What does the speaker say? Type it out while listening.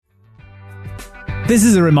This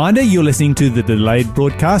is a reminder, you're listening to the delayed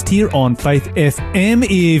broadcast here on Faith FM.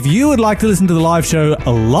 If you would like to listen to the live show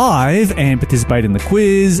live and participate in the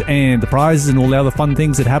quiz and the prizes and all the other fun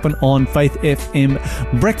things that happen on Faith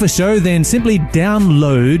FM Breakfast Show, then simply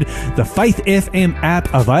download the Faith FM app,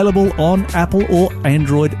 available on Apple or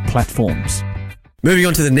Android platforms. Moving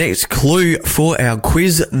on to the next clue for our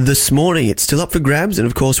quiz this morning. It's still up for grabs, and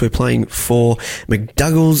of course we're playing for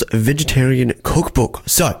McDougall's Vegetarian Cookbook.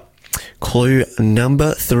 So, clue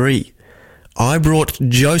number 3. I brought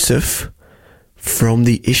Joseph from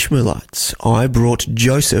the Ishmaelites. I brought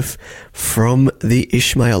Joseph from the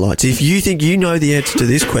Ishmaelites. If you think you know the answer to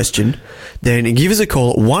this question, then give us a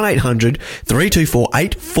call at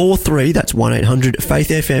 1-800-324-843. That's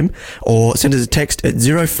 1-800-FAITH-FM, or send us a text at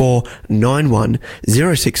 0491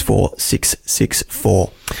 064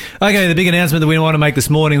 664. Okay, the big announcement that we want to make this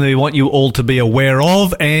morning that we want you all to be aware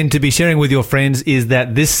of and to be sharing with your friends is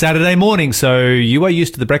that this Saturday morning, so you are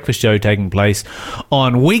used to the breakfast show taking place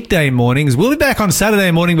on weekday mornings. We'll be back on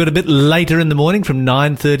Saturday morning, but a bit later in the morning from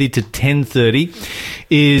 9:30 to 10:30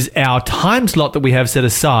 is our time slot that we have set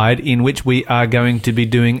aside, in which we are going to be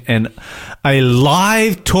doing a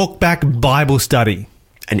live talkback Bible study.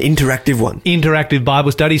 An interactive one. Interactive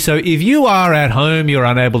Bible study. So if you are at home, you're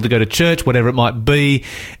unable to go to church, whatever it might be,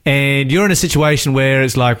 and you're in a situation where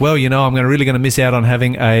it's like, well, I'm really going to miss out on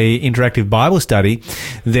having a interactive Bible study,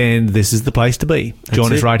 then this is the place to be.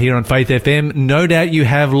 Join us right here on Faith FM. No doubt you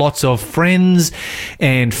have lots of friends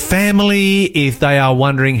and family, if they are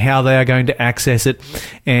wondering how they are going to access it,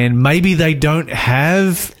 and maybe they don't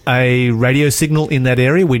have a radio signal in that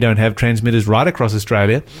area. We don't have transmitters right across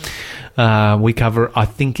Australia. We cover, I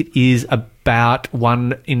think it is about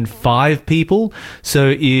 1 in 5 people.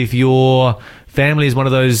 So if your family is one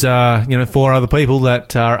of those, 4 other people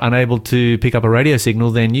that are unable to pick up a radio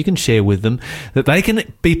signal, then you can share with them that they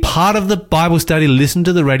can be part of the Bible study, listen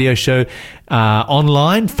to the radio show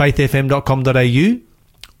online, faithfm.com.au,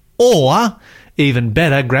 or even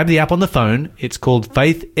better, grab the app on the phone. It's called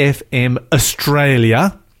Faith FM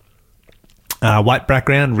Australia. White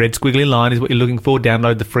background, red squiggly line is what you're looking for.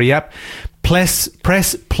 Download the free app. Press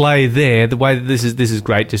play there. The way that this is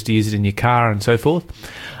great, just to use it in your car and so forth.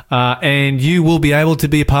 And you will be able to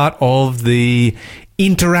be a part of the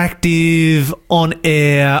interactive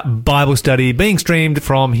on-air Bible study being streamed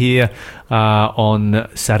from here on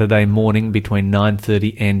Saturday morning between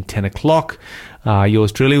 9:30 and 10 o'clock.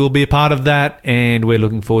 Yours truly will be a part of that, and we're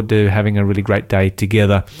looking forward to having a really great day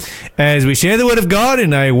together as we share the Word of God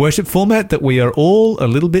in a worship format that we are all a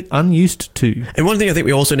little bit unused to. And one thing I think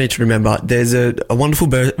we also need to remember, there's a wonderful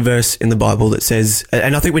verse in the Bible that says,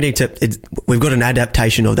 and I think we've got an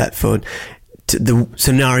adaptation of that for the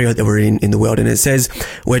scenario that we're in the world, and it says,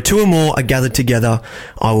 where 2 or more are gathered together,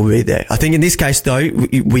 I will be there. I think in this case though,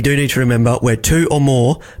 we do need to remember, where 2 or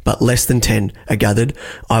more but less than 10 are gathered,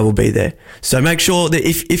 I will be there. So make sure that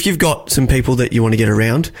if you've got some people that you want to get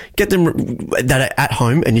around, get them that are at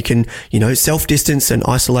home, and you can self-distance and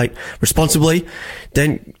isolate responsibly,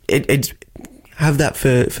 then it's have that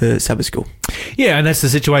for Sabbath school. Yeah, and that's the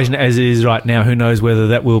situation as it is right now. Who knows whether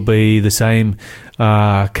that will be the same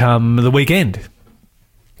come the weekend.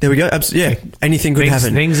 There we go. Yeah, anything could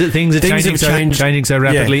happen. Things are changing so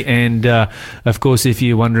rapidly, yeah. And of course, if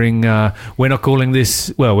you're wondering, we're not calling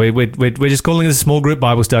this. Well, we're just calling this a small group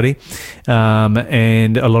Bible study,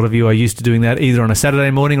 and a lot of you are used to doing that either on a Saturday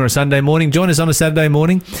morning or a Sunday morning. Join us on a Saturday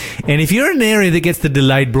morning, and if you're in an area that gets the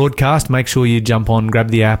delayed broadcast, make sure you jump on, grab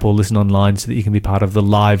the app, or listen online so that you can be part of the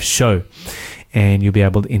live show. And you'll be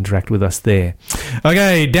able to interact with us there.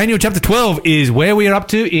 Okay, Daniel chapter 12 is where we are up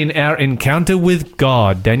to in our encounter with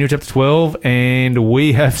God. Daniel chapter 12, and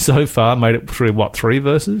we have so far made it through, 3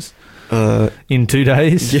 verses? In 2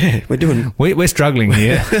 days? Yeah, We're struggling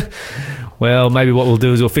here. Well, maybe what we'll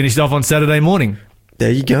do is we'll finish it off on Saturday morning. There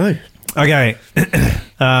you go. Okay,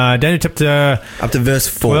 Daniel chapter... Up to verse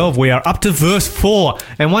 4. 12, we are up to verse 4.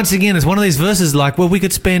 And once again, it's one of these verses like, well, we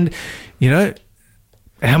could spend,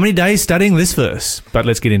 how many days studying this verse? But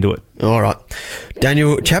let's get into it. All right.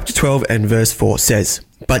 Daniel chapter 12 and verse 4 says,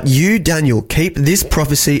 "But you, Daniel, keep this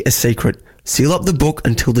prophecy a secret. Seal up the book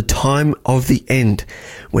until the time of the end,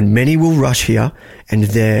 when many will rush here and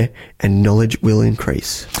there, and knowledge will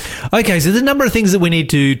increase." Okay, so there's a number of things that we need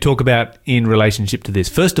to talk about in relationship to this.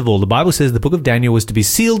 First of all, the Bible says the book of Daniel was to be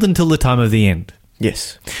sealed until the time of the end.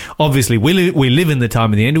 Yes. Obviously, we live in the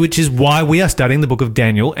time of the end, which is why we are studying the book of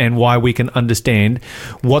Daniel and why we can understand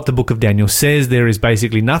what the book of Daniel says. There is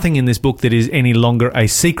basically nothing in this book that is any longer a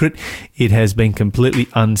secret. It has been completely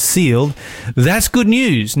unsealed. That's good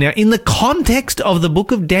news. Now, in the context of the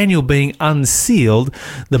book of Daniel being unsealed,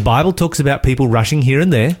 the Bible talks about people rushing here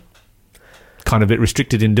and there. kind of a bit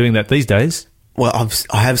restricted in doing that these days. Well,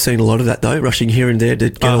 I have seen a lot of that, though, rushing here and there to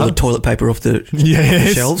get all the toilet paper off the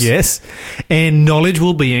shelves. Yes, and knowledge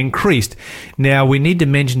will be increased. Now, we need to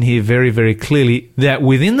mention here very, very clearly that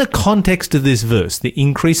within the context of this verse, the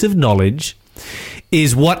increase of knowledge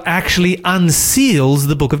is what actually unseals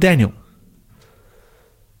the book of Daniel.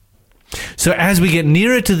 So as we get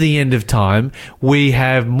nearer to the end of time, we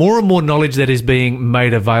have more and more knowledge that is being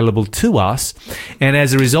made available to us. And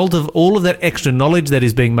as a result of all of that extra knowledge that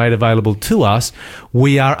is being made available to us,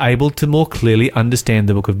 we are able to more clearly understand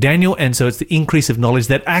the book of Daniel. And so it's the increase of knowledge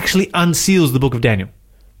that actually unseals the book of Daniel.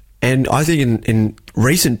 And I think in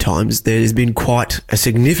recent times, there's been quite a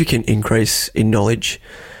significant increase in knowledge,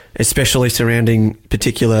 especially surrounding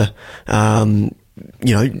particular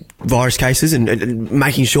virus cases and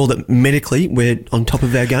making sure that medically we're on top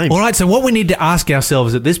of our game. All right, so what we need to ask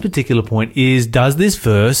ourselves at this particular point is, does this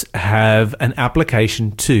verse have an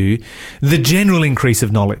application to the general increase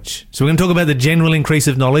of knowledge? So we're going to talk about the general increase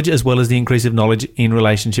of knowledge as well as the increase of knowledge in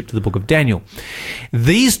relationship to the book of Daniel.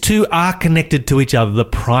 These two are connected to each other. The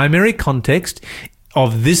primary context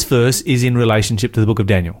of this verse is in relationship to the book of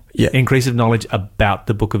Daniel. Yeah. Increase of knowledge about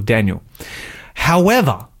the book of Daniel.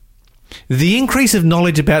 However, the increase of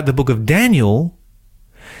knowledge about the book of Daniel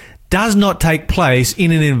does not take place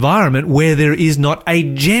in an environment where there is not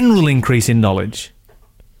a general increase in knowledge.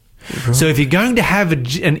 Right. So if you're going to have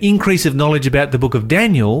an increase of knowledge about the book of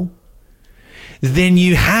Daniel, then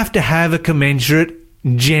you have to have a commensurate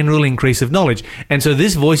general increase of knowledge. And so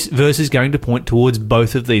this verse is going to point towards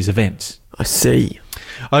both of these events. I see.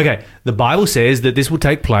 Okay, the Bible says that this will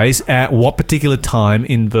take place at what particular time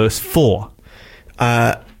in verse 4?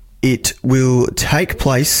 It will take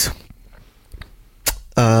place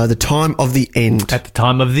the time of the end. At the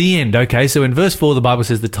time of the end. Okay, so in verse 4, the Bible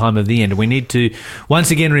says the time of the end. We need to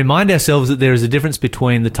once again remind ourselves that there is a difference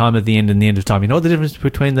between the time of the end and the end of time. You know what the difference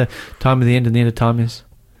between the time of the end and the end of time is?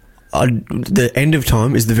 The end of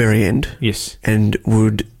time is the very end. Yes. And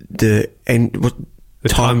would the end... The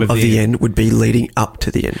time of the end would be leading up to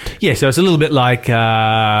the end. Yeah, so it's a little bit like,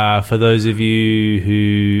 for those of you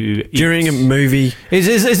who... During a movie... It's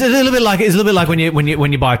a little bit like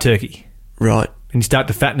when you buy a turkey. Right. And you start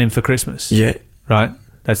to fatten him for Christmas. Yeah. Right?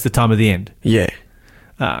 That's the time of the end. Yeah.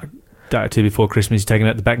 Day or two before Christmas, you take him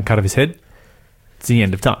out the back and cut off his head. It's the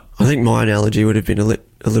end of time. I think my analogy would have been a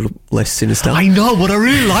little less sinister. I know, but I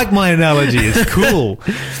really like my analogy. It's cool.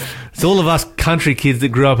 It's all of us country kids that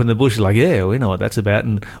grew up in the bush are like, yeah, we know what that's about.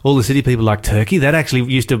 And all the city people like turkey. That actually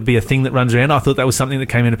used to be a thing that runs around. I thought that was something that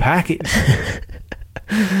came in a package.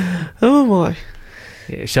 Oh, my.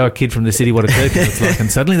 Yeah, show a kid from the city what a turkey looks like, and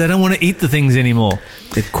suddenly they don't want to eat the things anymore.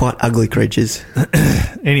 They're quite ugly creatures.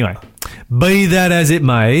 Anyway, be that as it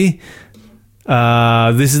may,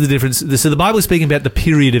 this is the difference. So the Bible is speaking about the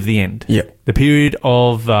period of the end. Yeah. The period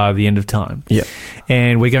of the end of time. Yeah.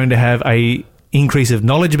 And we're going to have a increase of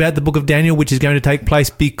knowledge about the book of Daniel, which is going to take place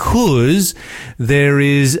because there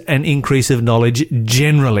is an increase of knowledge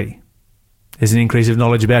generally. There's an increase of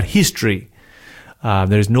knowledge about history.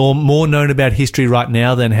 There's more known about history right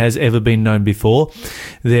now than has ever been known before.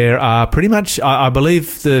 There are pretty much, I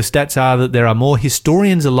believe the stats are that there are more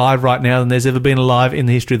historians alive right now than there's ever been alive in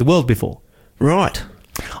the history of the world before. Right.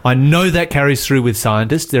 I know that carries through with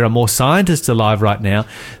scientists. There are more scientists alive right now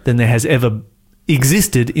than there has ever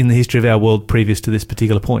existed in the history of our world previous to this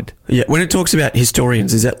particular point. Yeah. When it talks about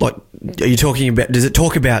historians, is that like, are you talking about, does it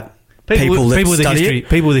talk about people that study it?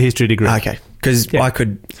 People with a history degree. Okay. Because I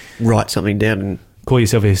could write something down and call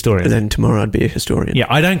yourself a historian. And then tomorrow I'd be a historian. Yeah,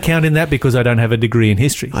 I don't count in that because I don't have a degree in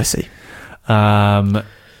history. I see.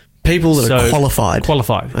 People that are qualified.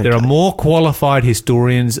 Qualified. Okay. There are more qualified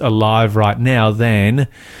historians alive right now than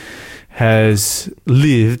has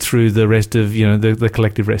lived through the rest of, the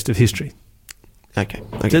collective rest of history. Okay.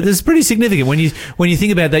 So this is pretty significant when you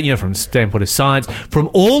think about that, from the standpoint of science, from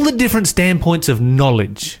all the different standpoints of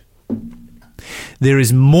knowledge. There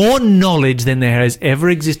is more knowledge than there has ever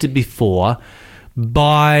existed before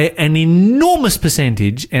by an enormous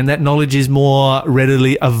percentage, and that knowledge is more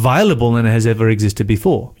readily available than it has ever existed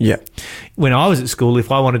before. Yeah. When I was at school,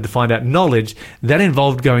 if I wanted to find out knowledge, that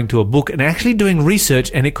involved going to a book and actually doing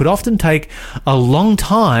research, and it could often take a long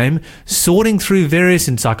time sorting through various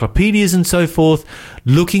encyclopedias and so forth,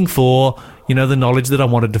 looking for, the knowledge that I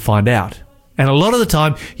wanted to find out. And a lot of the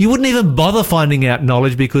time, you wouldn't even bother finding out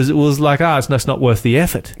knowledge because it was like, it's not worth the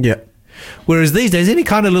effort. Yeah. Whereas these days, any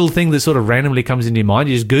kind of little thing that sort of randomly comes into your mind,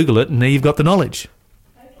 you just Google it and there you've got the knowledge.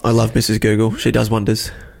 I love Mrs. Google. She does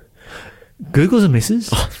wonders. Google's a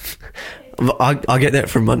missus? I get that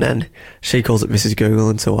from my nan. She calls it Mrs. Google,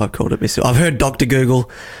 and so I've called it Mrs. I've heard Dr. Google.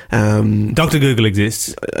 Dr. Google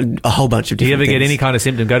exists. A whole bunch of If you different ever get things. any kind of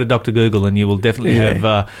symptom, go to Dr. Google and you will definitely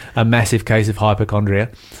have a massive case of hypochondria.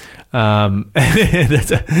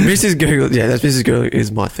 That's Mrs. Google, yeah, that's Mrs. Google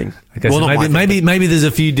is my thing. okay, Well, so not my maybe thing, maybe there's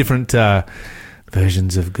a few different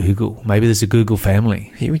versions of Google. Maybe there's a Google family.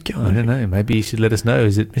 but here we go. I don't know. Maybe you should let us know.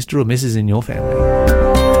 Is it Mr. or Mrs. in your family?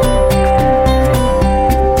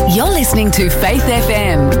 You're listening to Faith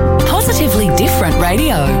FM, positively different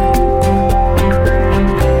radio.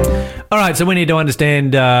 All right, so we need to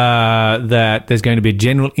understand that there's going to be a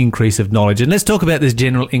general increase of knowledge. And let's talk about this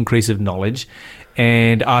general increase of knowledge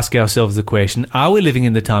and ask ourselves the question, are we living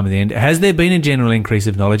in the time of the end? Has there been a general increase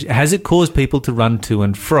of knowledge? Has it caused people to run to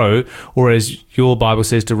and fro, or as your Bible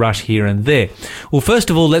says, to rush here and there? Well, first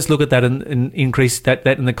of all, let's look at that and increase that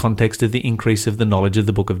in the context of the increase of the knowledge of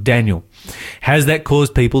the book of Daniel. Has that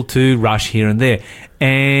caused people to rush here and there?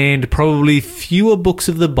 And probably fewer books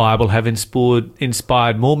of the Bible have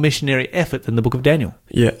inspired more missionary effort than the book of Daniel.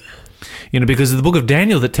 Yeah. You know, because of the book of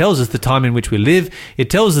Daniel that tells us the time in which we live. It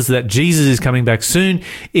tells us that Jesus is coming back soon.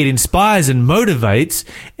 It inspires and motivates.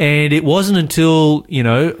 And it wasn't until,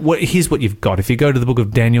 here's what you've got. If you go to the book of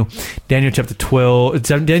Daniel, Daniel chapter 12,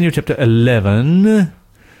 Daniel chapter 11,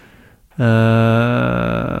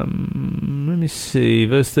 let me see,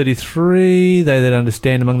 verse 33, they that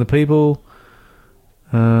understand among the people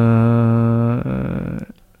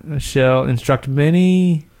shall instruct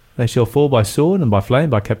many. They shall fall by sword and by flame,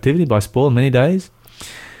 by captivity, by spoil in many days.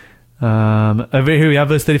 Over here we have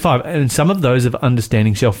verse 35. And some of those of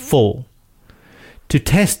understanding shall fall, to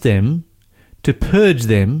test them, to purge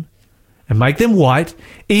them, and make them white,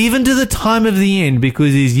 even to the time of the end,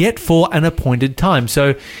 because it is yet for an appointed time.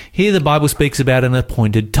 So here the Bible speaks about an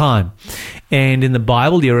appointed time. And in the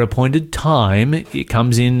Bible, your appointed time, it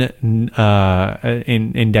comes in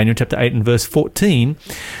Daniel chapter 8 and verse 14.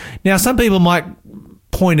 Now, some people might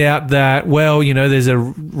point out that, there's a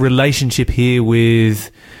relationship here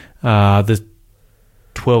with the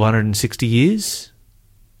 1260 years,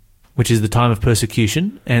 which is the time of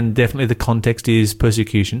persecution, and definitely the context is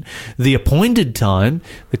persecution. The appointed time,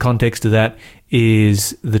 the context of that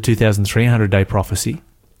is the 2300-day prophecy.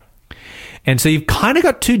 And so you've kind of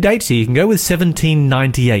got two dates here. You can go with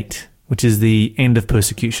 1798, which is the end of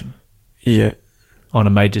persecution. Yeah. On a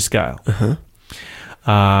major scale. Uh-huh.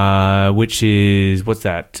 Which is,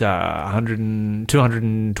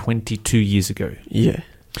 222 years ago. Yeah.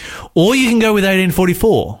 Or you can go with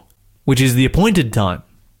 1844, which is the appointed time,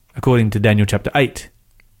 according to Daniel chapter 8.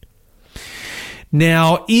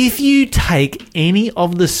 Now, if you take any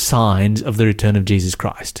of the signs of the return of Jesus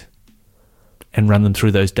Christ and run them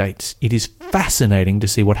through those dates, it is fascinating to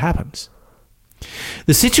see what happens.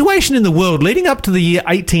 The situation in the world leading up to the year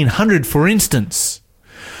 1800, for instance,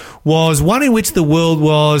 was one in which the world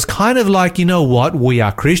was kind of like, we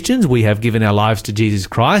are Christians, we have given our lives to Jesus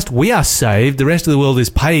Christ, we are saved, the rest of the world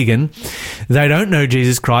is pagan, they don't know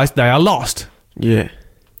Jesus Christ, they are lost. Yeah.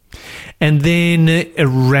 And then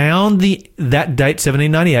around that date,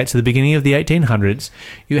 1798, so the beginning of the 1800s,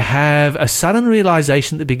 you have a sudden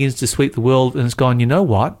realization that begins to sweep the world, and it's gone, you know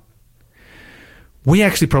what? We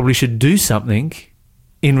actually probably should do something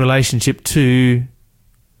in relationship to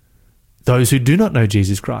those who do not know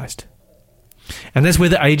Jesus Christ. And that's where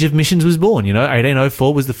the age of missions was born.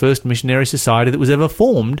 1804 was the first missionary society that was ever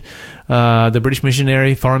formed. The British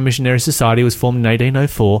Foreign Missionary Society was formed in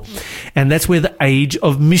 1804. And that's where the age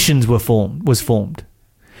of missions was formed.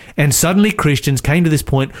 And suddenly Christians came to this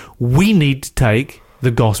point, we need to take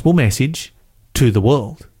the gospel message to the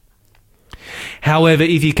world. However,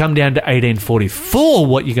 if you come down to 1844,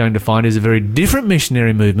 what you're going to find is a very different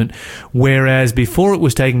missionary movement, whereas before it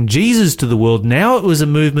was taking Jesus to the world, now it was a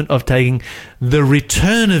movement of taking the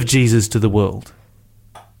return of Jesus to the world.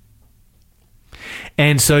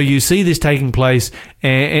 And so you see this taking place,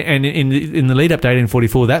 and in the lead up to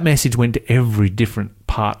 1844, that message went to every different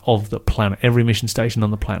part of the planet, every mission station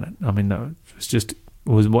on the planet. I mean, no,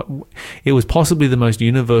 it was possibly the most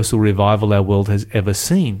universal revival our world has ever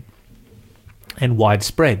seen. And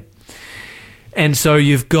widespread. And so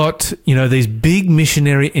you've got, these big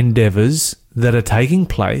missionary endeavors that are taking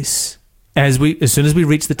place as soon as we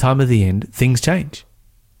reach the time of the end, things change.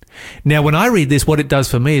 Now, when I read this, what it does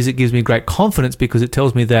for me is it gives me great confidence because it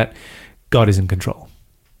tells me that God is in control.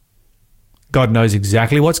 God knows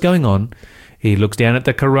exactly what's going on. He looks down at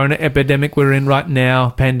the corona epidemic we're in right now,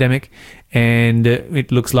 pandemic, and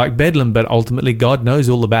it looks like bedlam, but ultimately God knows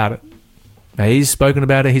all about it. Now, he's spoken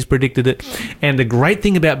about it, he's predicted it. And the great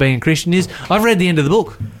thing about being a Christian is I've read the end of the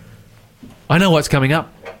book. I know what's coming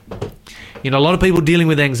up. You know, a lot of people dealing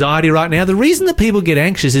with anxiety right now. The reason that people get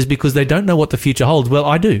anxious is because they don't know what the future holds. Well,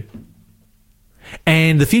 I do.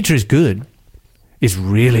 And the future is good. It's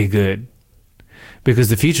really good. Because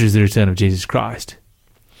the future is the return of Jesus Christ.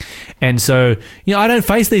 And so, you know, I don't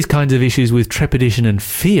face these kinds of issues with trepidation and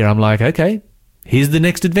fear. I'm like, okay, here's the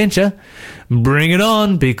next adventure. Bring it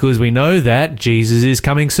on, because we know that Jesus is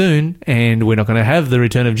coming soon, and we're not going to have the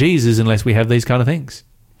return of Jesus unless we have these kind of things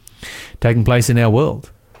taking place in our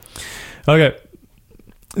world. Okay.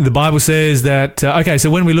 The Bible says that,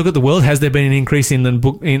 so when we look at the world, has there been an increase in the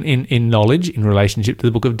book in knowledge in relationship to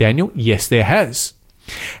the book of Daniel? Yes, there has.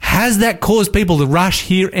 Has that caused people to rush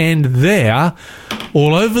here and there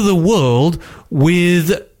all over the world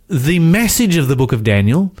with the message of the book of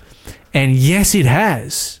Daniel? And yes, it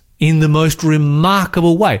has, in the most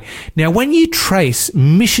remarkable way. Now, when you trace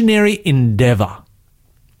missionary endeavor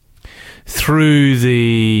through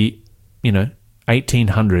the,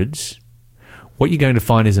 1800s, what you're going to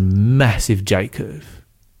find is a massive J-curve.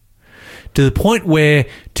 To the point where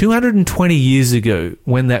 220 years ago,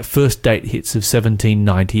 when that first date hits of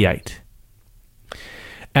 1798,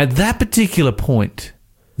 at that particular point,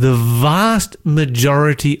 the vast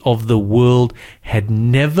majority of the world had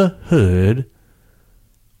never heard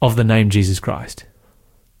of the name Jesus Christ.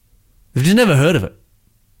 They've just never heard of it.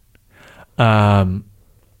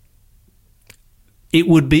 It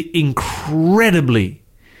would be incredibly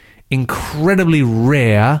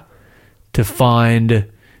rare to find,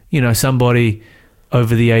 somebody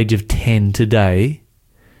over the age of 10 today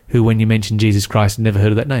who, when you mention Jesus Christ, had never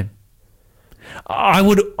heard of that name. I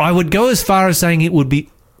would go as far as saying it would be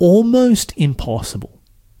almost impossible.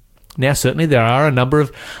 Now, certainly there are a number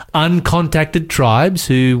of uncontacted tribes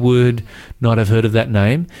who would not have heard of that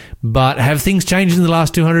name, but have things changed in the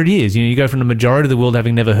last 200 years? You go from the majority of the world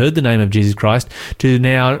having never heard the name of Jesus Christ to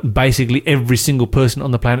now basically every single person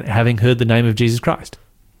on the planet having heard the name of Jesus Christ.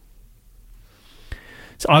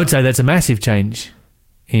 So I would say that's a massive change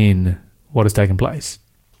in what has taken place.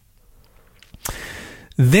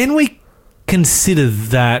 Then we consider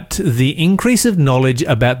that the increase of knowledge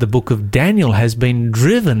about the book of Daniel has been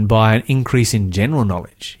driven by an increase in general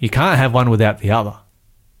knowledge. You can't have one without the other.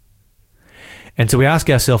 And so we ask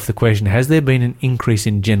ourselves the question, has there been an increase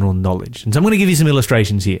in general knowledge? And so I'm going to give you some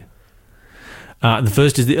illustrations here. The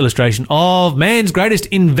first is the illustration of man's greatest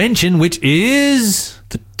invention, which is...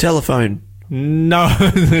 the telephone. No. At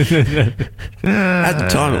the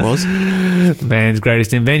time it was. Man's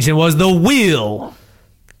greatest invention was the wheel.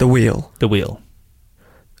 The wheel. The wheel.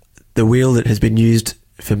 The wheel that has been used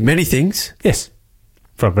for many things. Yes.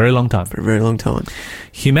 For a very long time. For a very long time.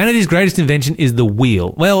 Humanity's greatest invention is the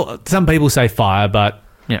wheel. Well, some people say fire, but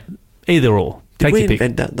either or. Did we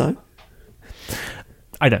invent that, though?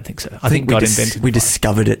 I don't think so. I think God invented we fire.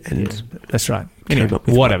 Discovered it. And that's right. Anyway, up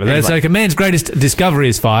with whatever. Anyway. So man's greatest discovery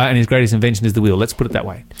is fire, and his greatest invention is the wheel. Let's put it that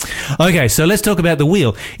way. Okay, so let's talk about the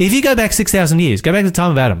wheel. If you go back 6,000 years, go back to the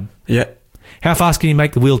time of Adam. Yeah. How fast can you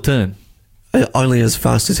make the wheel turn? Only as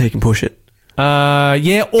fast as he can push it.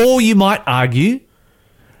 Yeah, or you might argue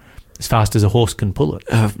as fast as a horse can pull it.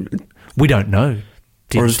 We don't know.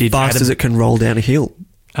 Or as fast as it can roll down a hill.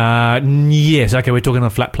 Yes, okay, we're talking on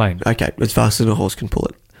a flat plane. Okay, as fast as a horse can pull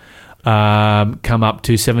it. Come up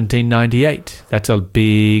to 1798. That's a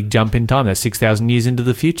big jump in time. That's 6,000 years into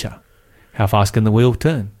the future. How fast can the wheel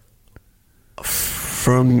turn?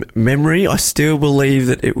 From memory, I still believe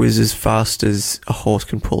that it was as fast as a horse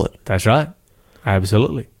can pull it. That's right.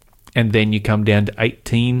 Absolutely. And then you come down to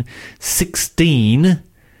 1816,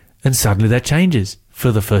 and suddenly that changes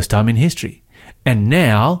for the first time in history. And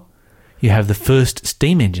now you have the first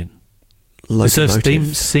steam engine. So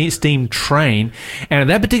steam train. And at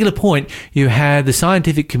that particular point, you had the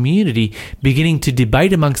scientific community beginning to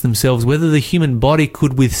debate amongst themselves whether the human body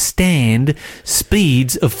could withstand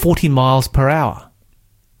speeds of 40 miles per hour.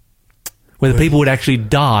 Whether people would actually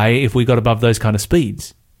die if we got above those kind of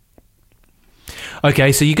speeds.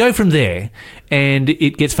 Okay, so you go from there, and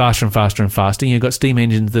it gets faster and faster and faster. You've got steam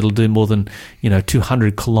engines that'll do more than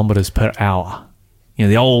 200 kilometres per hour.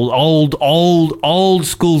 The old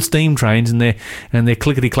school steam trains, and they're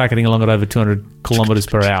clickety clacketing along at over 200 kilometres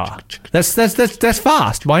per hour. That's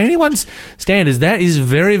fast by anyone's standards. That is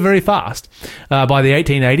very, very fast. By the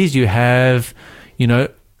 1880s, you have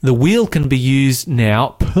the wheel can be used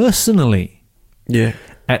now personally. Yeah.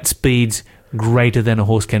 At speeds greater than a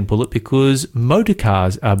horse can pull it, because motor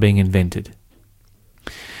cars are being invented.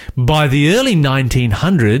 By the early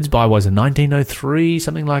 1900s, by 1903,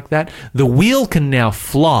 something like that, the wheel can now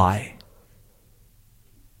fly.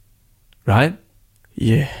 Right?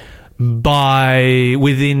 Yeah.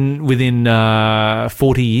 Within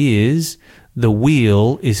 40 years, the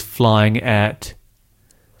wheel is flying at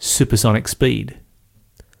supersonic speed.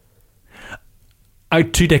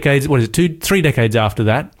 3 decades after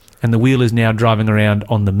that, and the wheel is now driving around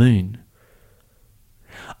on the moon.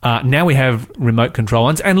 Now we have remote control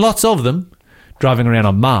ones, and lots of them, driving around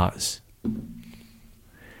on Mars.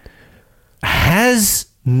 Has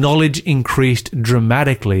knowledge increased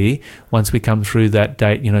dramatically once we come through that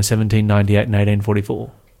date, 1798 and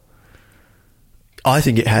 1844? I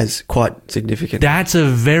think it has quite significant. That's a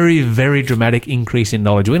very, very dramatic increase in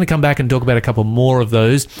knowledge. We're going to come back and talk about a couple more of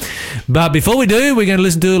those. But before we do, we're going to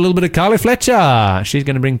listen to a little bit of Carly Fletcher. She's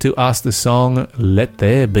going to bring to us the song Let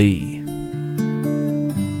There Be.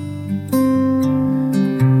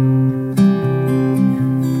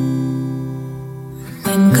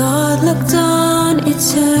 When God looked on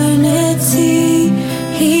eternity,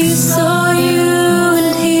 He saw you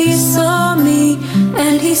and He saw me,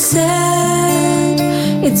 and He said,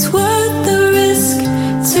 it's worth the risk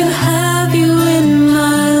to have you in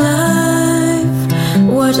my life.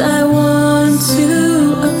 What I want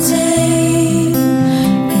to obtain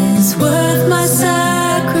is worth my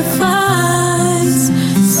sacrifice.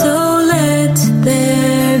 So let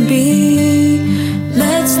there be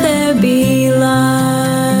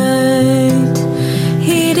light.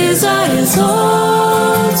 He desires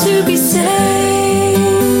all to be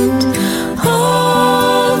saved,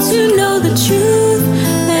 all to know the truth.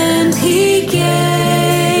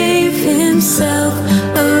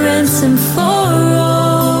 A ransom for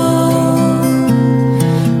all.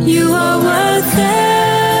 You are worth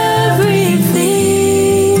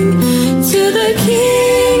everything to the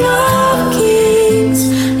King of Kings.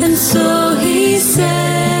 And so He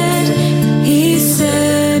said,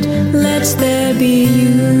 let there be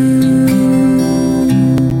you.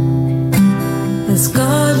 As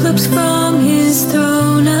God looked from His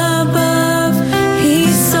throne above, He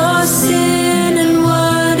saw sin and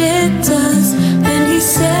what it does.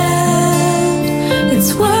 Said,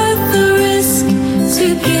 it's worth the risk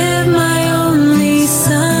to give my only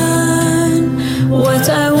son. What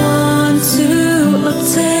I want to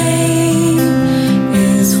obtain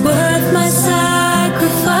is worth my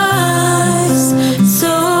sacrifice.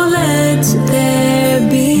 So let there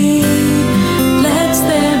be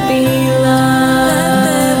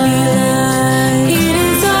light. He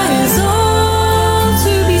desires all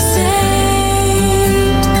to be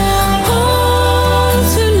saved, all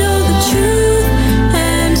to know the truth,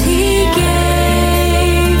 and He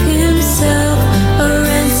gave Himself a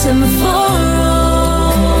ransom for all.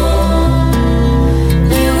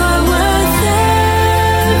 You are worth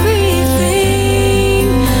everything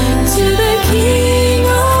to the King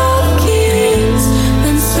of Kings.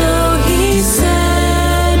 And so He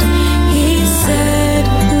said,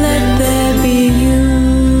 let there be you.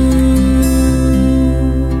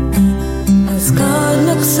 As God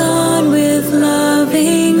looks on with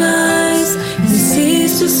loving eyes, He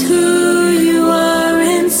sees just who you are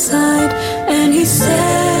inside, and He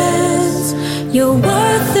says, you're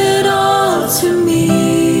worth it all to me.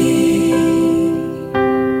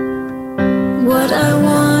 What I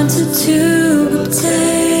wanted to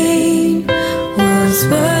obtain was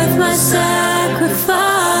worth my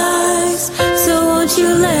sacrifice. So won't you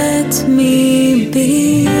let me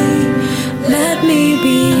be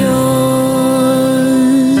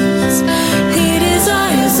yours. He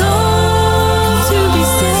desires all to be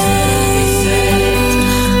saved,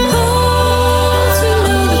 all to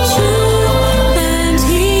know the truth, and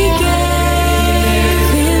He gave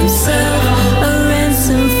Himself a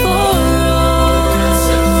ransom for all.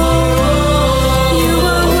 You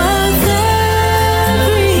are worth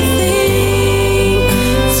everything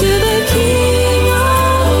to the King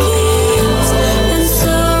of Kings. And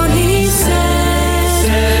so He said,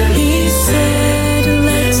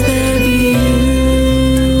 let there be you.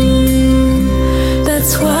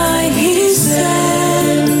 That's why He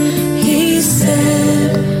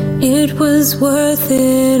said, it was worth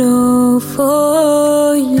it all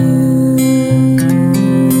for you.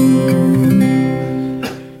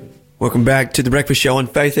 Welcome back to The Breakfast Show on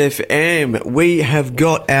Faith FM. We have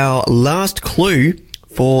got our last clue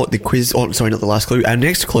for the quiz. Oh, sorry, not the last clue. Our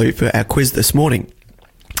next clue for our quiz this morning.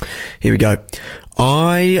 Here we go.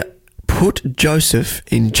 I put Joseph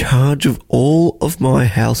in charge of all of my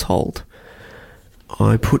household.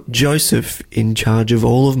 I put Joseph in charge of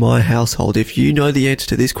all of my household. If you know the answer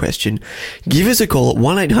to this question, give us a call at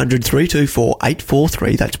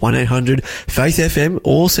 1-800-324-843. That's 1-800-FAITH-FM,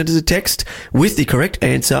 or send us a text with the correct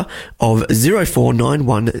answer of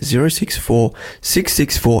 0491 064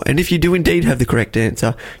 664. And if you do indeed have the correct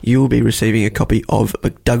answer, you will be receiving a copy of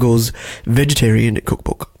McDougall's Vegetarian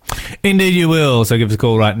Cookbook. Indeed you will. So give us a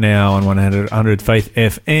call right now on 100 Faith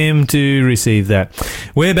FM to receive that.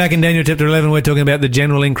 We're back in Daniel chapter 11. We're talking about the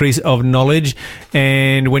general increase of knowledge.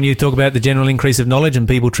 And when you talk about the general increase of knowledge and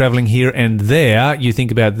people travelling here and there, you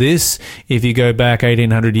think about this. If you go back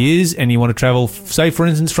 1800 years and you want to travel, say for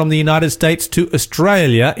instance, from the United States to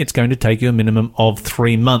Australia, it's going to take you a minimum of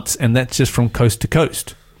 3 months. And that's just from coast to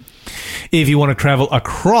coast. If you want to travel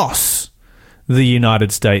across the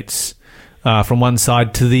United States, from one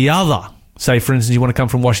side to the other, say for instance you want to come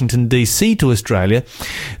from Washington DC to Australia,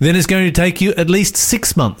 then it's going to take you at least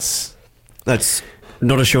 6 months. That's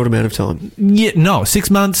not a short amount of time. Yeah, no, 6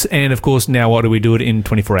 months. And of course now what do we do it in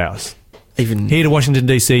 24 hours? Even Here to Washington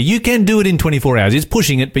DC, you can do it in 24 hours. It's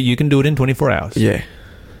pushing it, but you can do it in 24 hours. Yeah.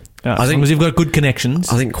 As long as you've got good connections.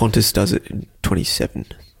 I think Qantas does it in 27.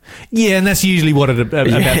 Yeah, and that's usually what about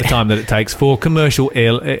the time that it takes for commercial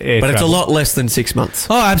air But it's a travel. lot less than 6 months.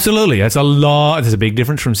 Oh, absolutely. That's a lot. There's a big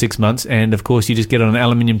difference from 6 months. And, of course, you just get on an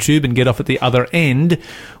aluminium tube and get off at the other end,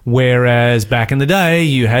 whereas back in the day,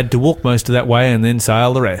 you had to walk most of that way and then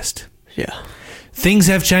sail the rest. Yeah. Things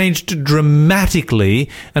have changed dramatically.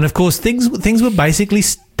 And, of course, things were basically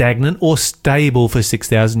stagnant or stable for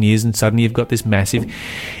 6,000 years, and suddenly you've got this massive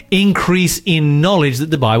increase in knowledge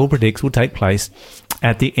that the Bible predicts will take place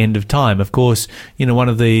at the end of time. Of course, you know, one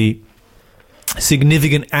of the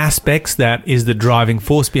significant aspects that is the driving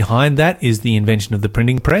force behind that is the invention of the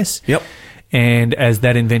printing press. Yep. And as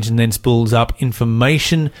that invention then spools up,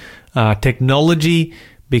 information technology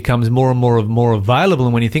becomes more and more available.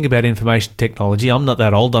 And when you think about information technology, I'm not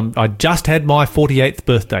that old. I just had my 48th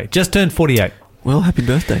birthday. Just turned 48. Well, happy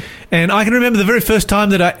birthday. And I can remember the very first time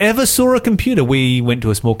that I ever saw a computer. We went to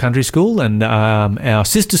a small country school, and our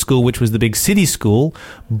sister school, which was the big city school,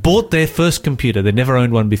 bought their first computer. They'd never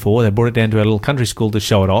owned one before. They brought it down to our little country school to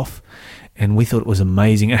show it off. And we thought it was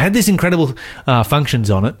amazing. It had this incredible functions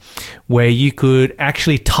on it where you could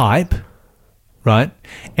actually type, right?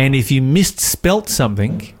 And if you misspelt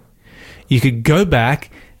something, you could go back,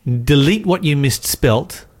 delete what you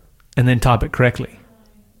misspelt, and then type it correctly.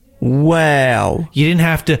 Wow. You didn't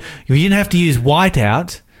have to use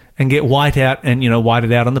whiteout and get whiteout and, you know, white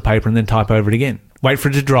it out on the paper and then type over it again. Wait for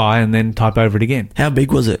it to dry and then type over it again. How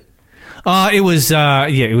big was it? It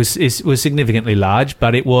was significantly large,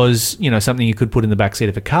 but it was, you know, something you could put in the back seat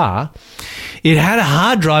of a car. It had a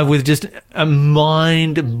hard drive with just a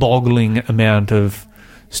mind-boggling amount of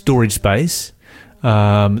storage space.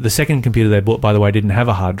 The second computer they bought, by the way, didn't have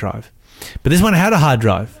a hard drive, but this one had a hard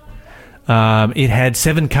drive. It had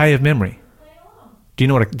 7K of memory. Do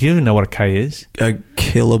you even know what a K is? A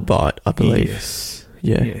kilobyte, I believe. Yes.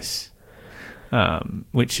 Yeah. Yes.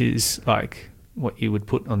 Which is like what you would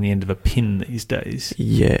put on the end of a pin these days.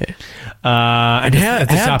 Yeah. And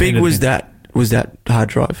How big was that hard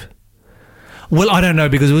drive? Well, I don't know,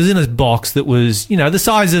 because it was in a box that was, you know, the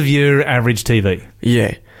size of your average TV.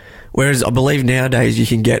 Yeah. Whereas I believe nowadays you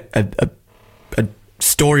can get a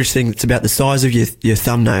storage thing that's about the size of your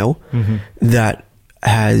thumbnail that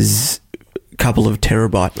has a couple of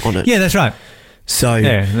terabyte on it. Yeah, that's right. So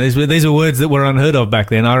yeah, these were words that were unheard of back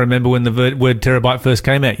then. I remember when the word terabyte first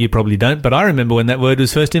came out. You probably don't, but I remember when that word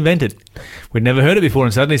was first invented. We'd never heard it before,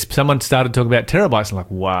 and suddenly someone started talking about terabytes. I'm like,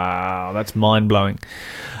 wow, that's mind-blowing.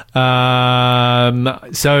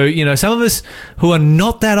 So, you know, some of us who are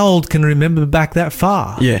not that old can remember back that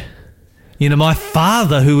far. Yeah. You know, my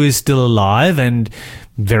father, who is still alive and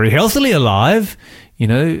very healthily alive, you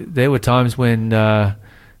know, there were times when you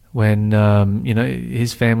know,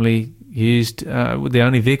 his family used the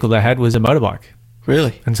only vehicle they had was a motorbike.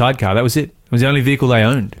 Really? And sidecar. That was it. It was the only vehicle they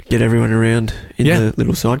owned. Get everyone around in the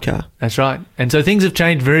little sidecar. That's right. And so things have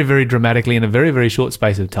changed very, very dramatically in a very, very short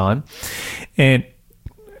space of time. And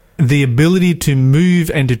the ability to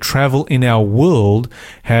move and to travel in our world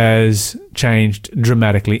has changed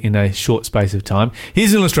dramatically in a short space of time.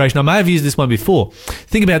 Here's an illustration. I may have used this one before.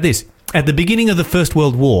 Think about this. At the beginning of the First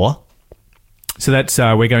World War, so that's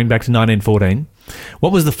we're going back to 1914,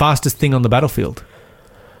 what was the fastest thing on the battlefield?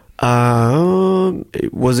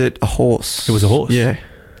 Was it a horse? It was a horse. Yeah.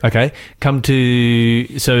 Okay.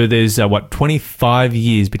 So there's 25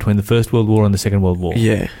 years between the First World War and the Second World War.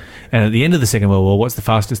 Yeah. And at the end of the Second World War, what's the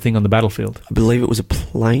fastest thing on the battlefield? I believe it was a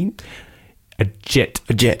plane. A jet.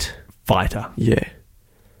 A jet. Fighter. Yeah.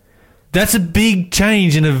 That's a big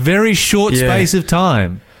change in a very short space of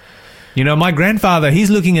time. You know, my grandfather, he's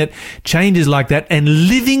looking at changes like that and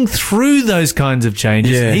living through those kinds of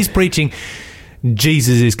changes. Yeah. He's preaching,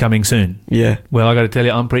 Jesus is coming soon. Yeah. Well, I got to tell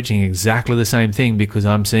you, I'm preaching exactly the same thing because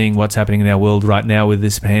I'm seeing what's happening in our world right now with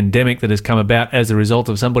this pandemic that has come about as a result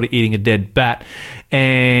of somebody eating a dead bat,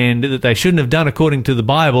 and that they shouldn't have done according to the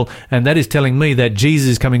Bible, and that is telling me that Jesus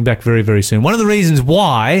is coming back very, very soon. One of the reasons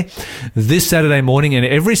why this Saturday morning and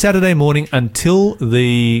every Saturday morning until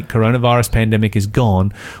the coronavirus pandemic is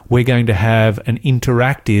gone, we're going to have an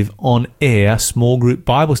interactive on-air small group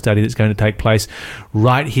Bible study that's going to take place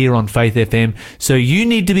right here on Faith FM. So you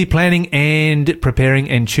need to be planning and preparing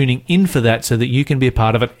and tuning in for that so that you can be a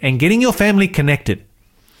part of it and getting your family connected.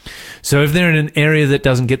 So if they're in an area that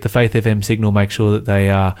doesn't get the Faith FM signal, make sure that they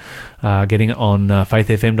are getting it on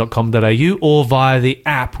faithfm.com.au or via the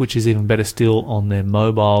app, which is even better still, on their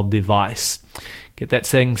mobile device. Get that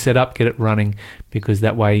thing set up, get it running, because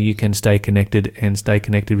that way you can stay connected and stay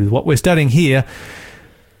connected with what we're studying here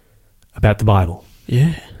about the Bible.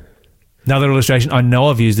 Yeah. Another illustration, I know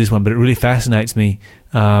I've used this one, but it really fascinates me.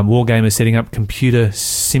 Wargamers setting up computer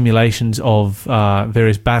simulations of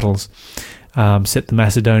various battles. Set the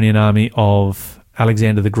Macedonian army of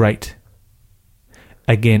Alexander the Great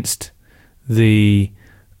against the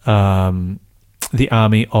army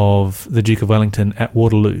of the Duke of Wellington at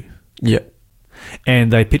Waterloo. Yeah.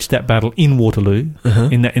 And they pitched that battle in Waterloo,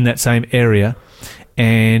 in that same area,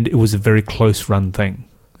 and it was a very close run thing.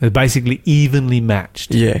 They're basically evenly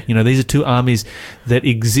matched. Yeah. You know, these are two armies that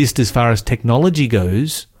exist as far as technology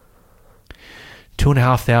goes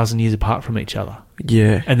 2,500 years apart from each other.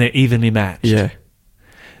 Yeah. And they're evenly matched. Yeah.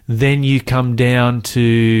 Then you come down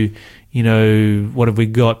to, you know, what have we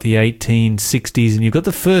got? The 1860s, and you've got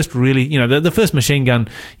the first really, you know, the first machine gun,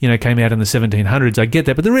 you know, came out in the 1700s. I get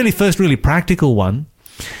that. But the really first really practical one,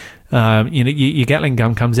 you know, your Gatling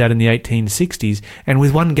gun comes out in the 1860s, and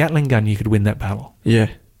with one Gatling gun you could win that battle. Yeah.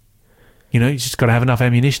 You know, you just got to have enough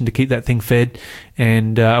ammunition to keep that thing fed,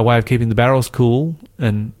 and a way of keeping the barrels cool,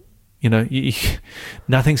 and, you know,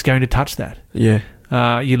 nothing's going to touch that. Yeah.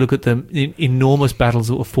 You look at the enormous battles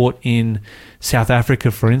that were fought in South Africa,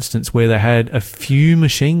 for instance, where they had a few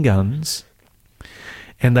machine guns,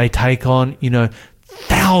 and they take on, you know,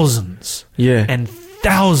 thousands and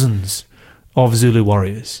thousands of Zulu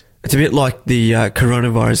warriors. It's a bit like the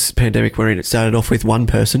coronavirus pandemic wherein it started off with one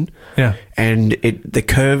person. Yeah. And the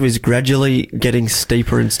curve is gradually getting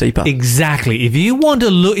steeper and steeper. Exactly. If you want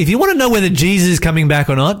to know whether Jesus is coming back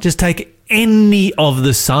or not, just take any of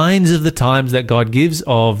the signs of the times that God gives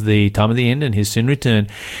of the time of the end and his soon return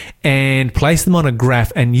and place them on a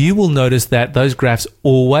graph, and you will notice that those graphs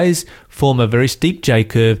always form a very steep J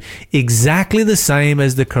curve, exactly the same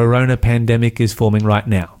as the corona pandemic is forming right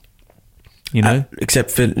now. You know?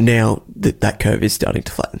 Except for now that curve is starting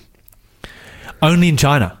to flatten. Only in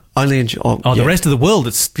China. Only in the rest of the world,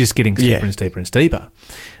 it's just getting steeper and steeper and steeper.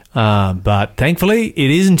 But thankfully,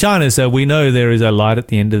 it is in China, so we know there is a light at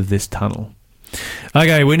the end of this tunnel.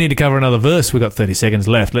 Okay, we need to cover another verse. We've got 30 seconds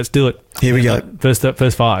left. Let's do it. Here we go. Verse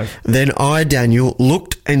 5. Then I, Daniel,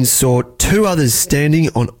 looked and saw two others standing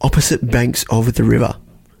on opposite banks of the river.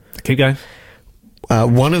 Keep going.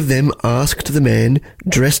 One of them asked the man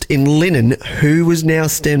dressed in linen who was now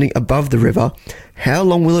standing above the river, how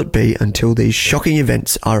long will it be until these shocking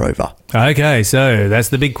events are over? Okay, so that's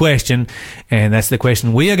the big question, and that's the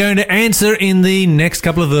question we are going to answer in the next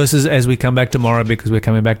couple of verses as we come back tomorrow, because we're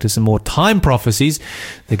coming back to some more time prophecies.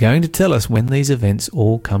 They're going to tell us when these events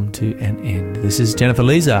all come to an end. This is Jennifer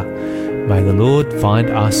Lisa. May the Lord find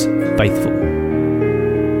us faithful.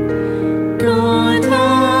 God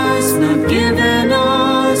has not given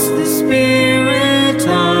us the spirit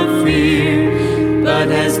of fear, but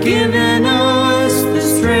has given us the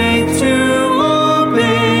strength to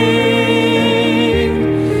obey.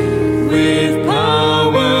 With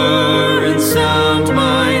power and sound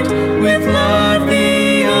mind, with love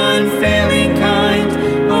the unfailing kind,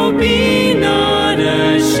 oh, be not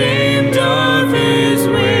ashamed of his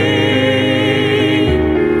way.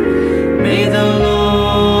 May the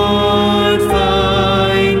Lord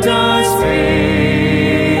find us faithful.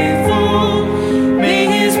 May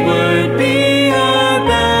his word be our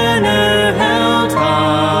banner held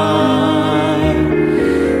high.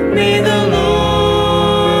 May the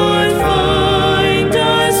Lord find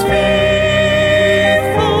us faithful.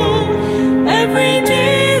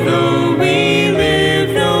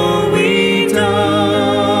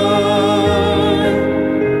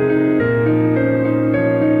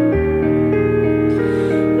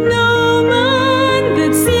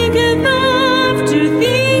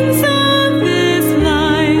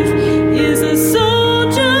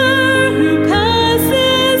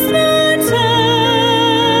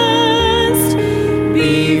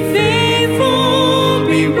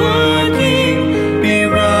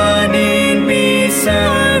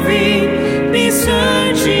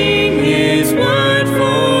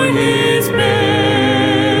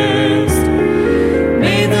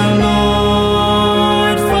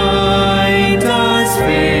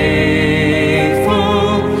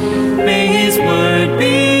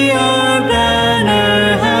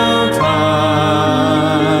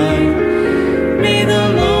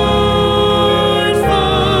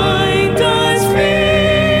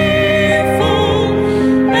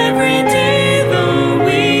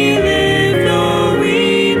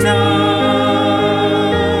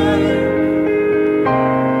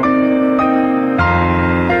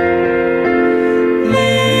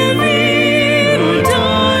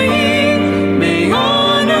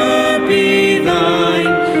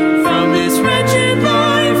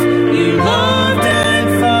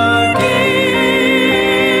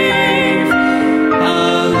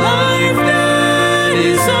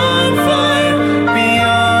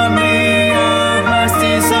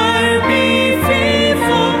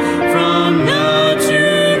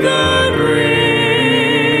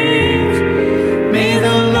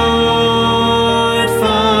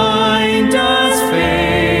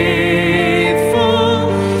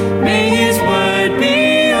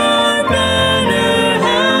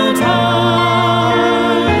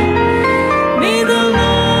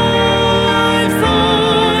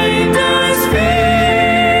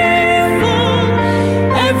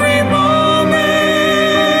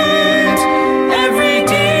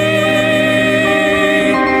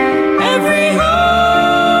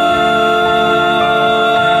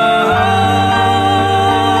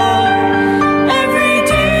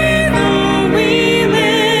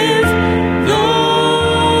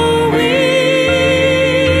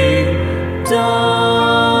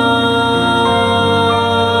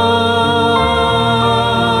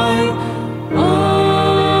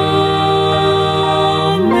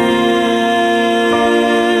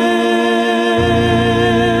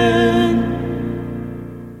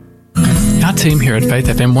 here at Faith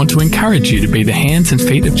FM want to encourage you to be the hands and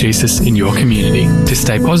feet of Jesus in your community, to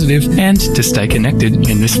stay positive and to stay connected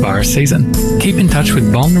in this virus season. Keep in touch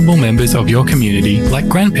with vulnerable members of your community, like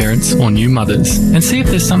grandparents or new mothers, and see if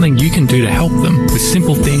there's something you can do to help them with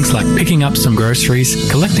simple things like picking up some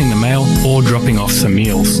groceries, collecting the mail, or dropping off some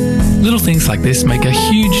meals. Little things like this make a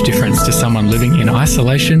huge difference to someone living in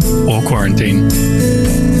isolation or quarantine.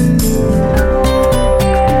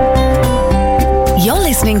 You're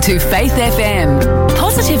listening to Faith FM,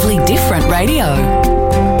 positively different radio.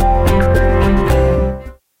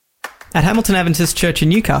 At Hamilton Adventist Church in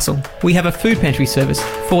Newcastle, we have a food pantry service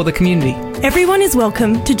for the community. Everyone is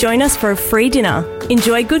welcome to join us for a free dinner,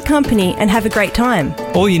 enjoy good company and have a great time.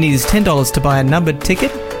 All you need is $10 to buy a numbered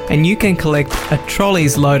ticket, and you can collect a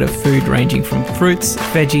trolley's load of food ranging from fruits,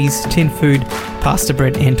 veggies, tin food, pasta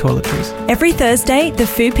bread and toiletries. Every Thursday, the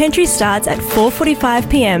food pantry starts at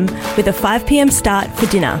 4:45pm with a 5pm start for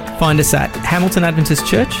dinner. Find us at Hamilton Adventist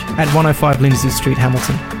Church at 105 Lindsay Street,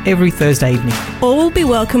 Hamilton, every Thursday evening. All will be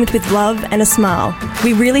welcomed with love and a smile.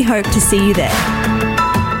 We really hope to see you there.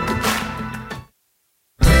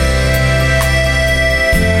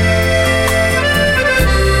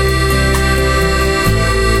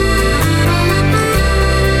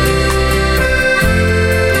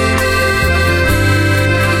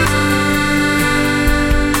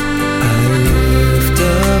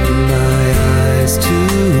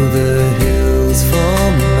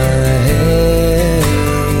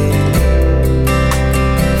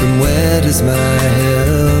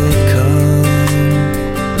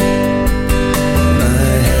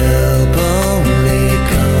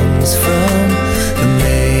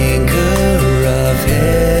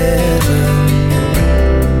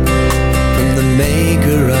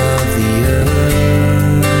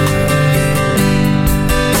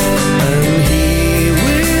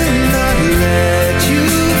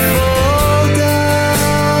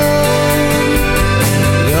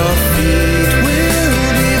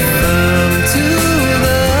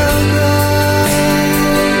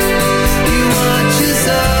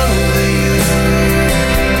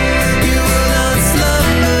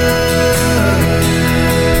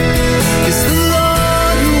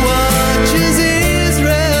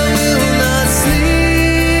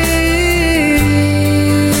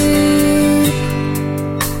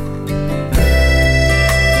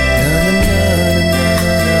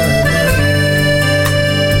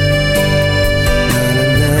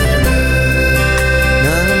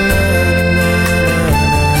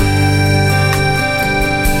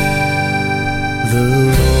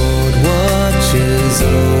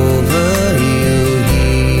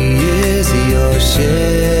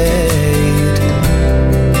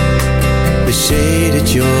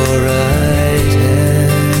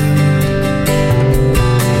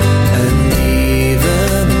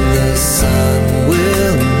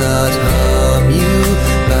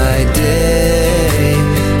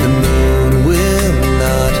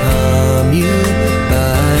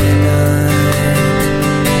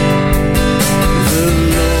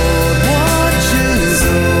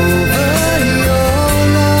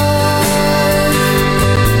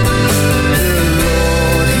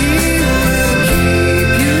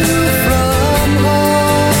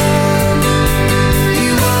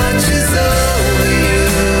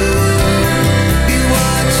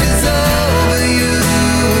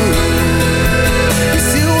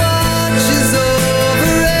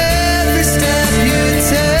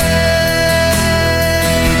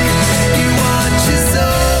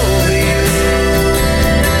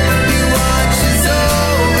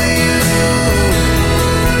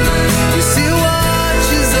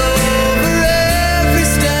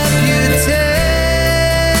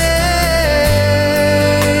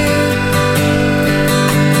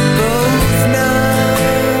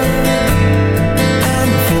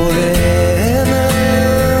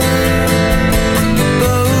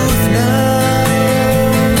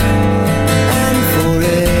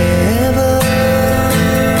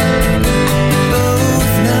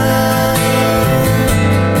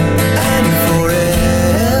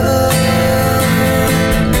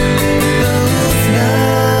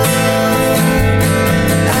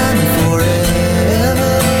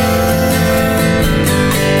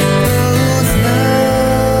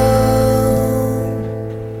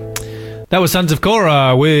 That was Sons of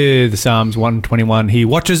Korah with Psalms 121. He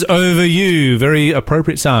watches over you. Very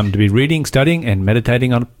appropriate psalm to be reading, studying and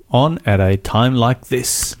meditating on at a time like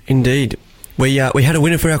this. Indeed. We had a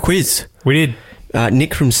winner for our quiz. We did.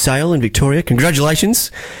 Nick from Sale in Victoria.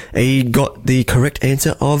 Congratulations. He got the correct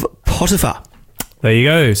answer of Potiphar. There you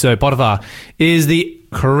go. So Potiphar is the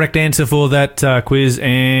correct answer for that quiz,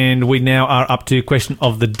 and we now are up to question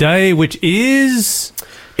of the day, which is...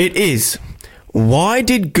 It is, why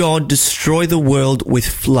did God destroy the world with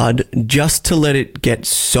flood just to let it get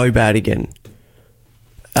so bad again?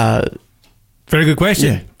 Very good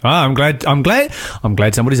question. Yeah. I'm glad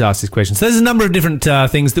somebody's asked this question. So there's a number of different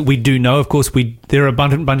things that we do know. Of course, there are a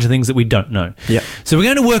bunch of things that we don't know. Yeah. So we're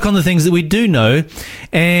going to work on the things that we do know,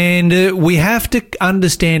 and we have to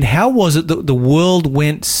understand how was it that the world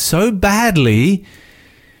went so badly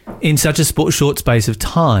in such a short space of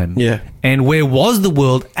time. Yeah. And where was the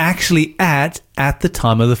world actually at the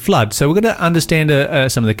time of the flood? So we're going to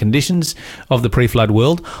understand some of the conditions of the pre-flood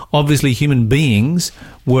world. Obviously, human beings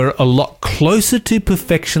were a lot closer to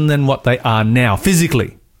perfection than what they are now,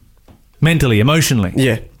 physically, mentally, emotionally.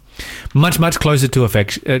 Yeah. Much, much closer to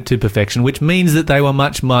perfection, which means that they were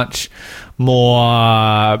much, much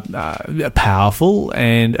more powerful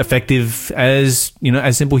and effective as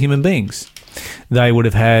simple human beings. They would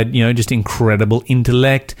have had, just incredible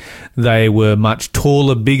intellect. They were much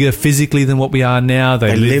taller, bigger physically than what we are now.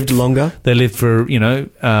 They lived longer. They lived for,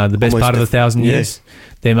 the best part of 1,000 years.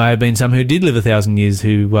 There may have been some who did live 1,000 years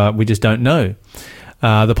who we just don't know.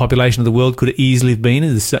 The population of the world could easily have been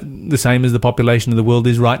the same as the population of the world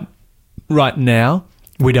is right now.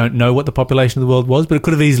 We don't know what the population of the world was, but it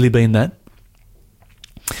could have easily been that.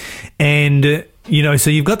 And... so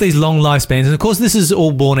you've got these long lifespans, and of course this is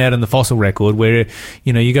all borne out in the fossil record where,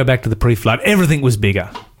 you go back to the pre-flood, everything was bigger.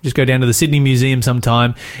 Just go down to the Sydney Museum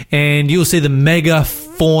sometime and you'll see the mega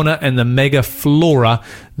fauna and the mega flora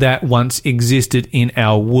that once existed in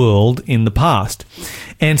our world in the past.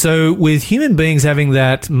 And so with human beings having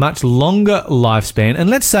that much longer lifespan, and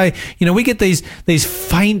let's say, we get these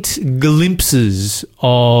faint glimpses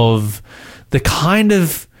of the kind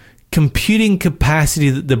of computing capacity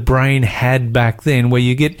that the brain had back then, where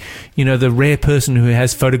you get, the rare person who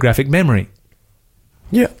has photographic memory.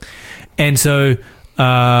 Yeah. And so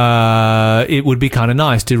it would be kind of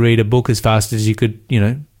nice to read a book as fast as you could,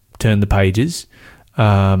 turn the pages.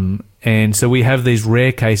 And so we have these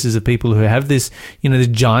rare cases of people who have this, this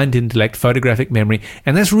giant intellect, photographic memory,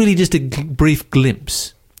 and that's really just a brief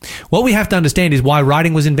glimpse. What we have to understand is why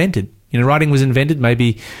writing was invented. Writing was invented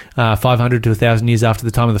maybe 500 to 1,000 years after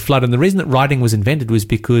the time of the flood. And the reason that writing was invented was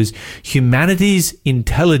because humanity's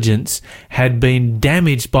intelligence had been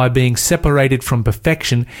damaged by being separated from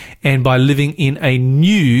perfection and by living in a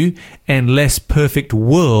new and less perfect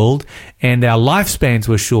world. And our lifespans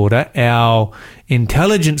were shorter. Our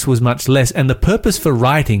intelligence was much less. And the purpose for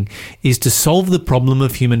writing is to solve the problem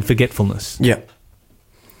of human forgetfulness. Yeah.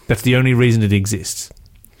 That's the only reason it exists.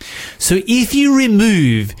 So if you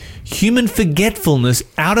remove human forgetfulness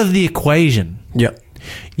out of the equation,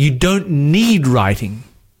 you don't need writing.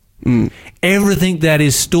 Everything that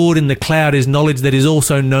is stored in the cloud is knowledge that is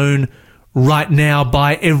also known right now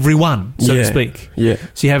by everyone, so to speak. Yeah.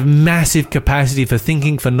 So you have massive capacity for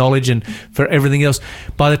thinking, for knowledge, and for everything else.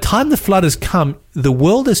 By the time the flood has come, the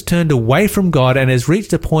world has turned away from God and has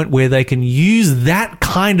reached a point where they can use that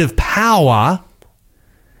kind of power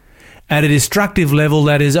at a destructive level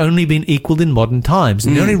that has only been equaled in modern times.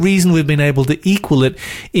 And the only reason we've been able to equal it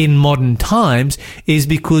in modern times is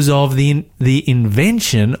because of the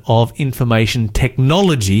invention of information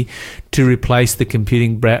technology to replace the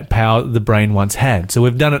computing power the brain once had. So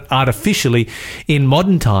we've done it artificially in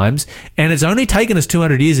modern times, and it's only taken us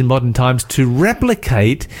 200 years in modern times to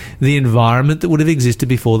replicate the environment that would have existed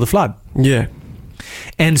before the flood. Yeah.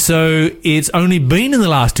 And so it's only been in the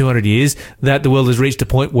last 200 years that the world has reached a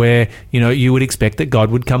point where, you would expect that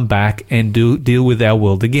God would come back and deal with our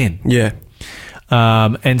world again. Yeah.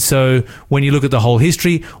 And so when you look at the whole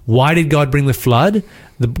history, why did God bring the flood?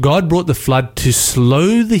 God brought the flood to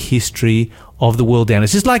slow the history of the world down.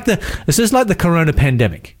 It's just like the corona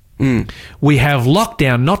pandemic. We have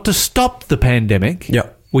lockdown not to stop the pandemic. Yeah.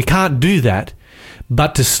 We can't do that,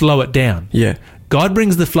 but to slow it down. Yeah. God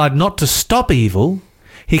brings the flood not to stop evil.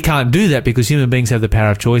 He can't do that because human beings have the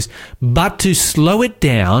power of choice, but to slow it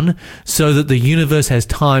down so that the universe has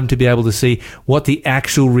time to be able to see what the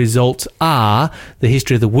actual results are. The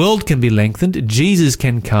history of the world can be lengthened, Jesus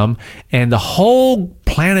can come, and the whole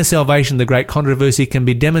plan of salvation, the great controversy, can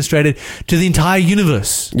be demonstrated to the entire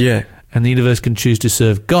universe. Yeah. And the universe can choose to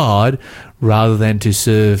serve God rather than to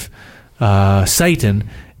serve Satan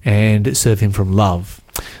and serve him from love.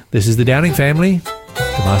 This is the Downing Family,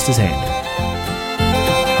 The Master's Hand.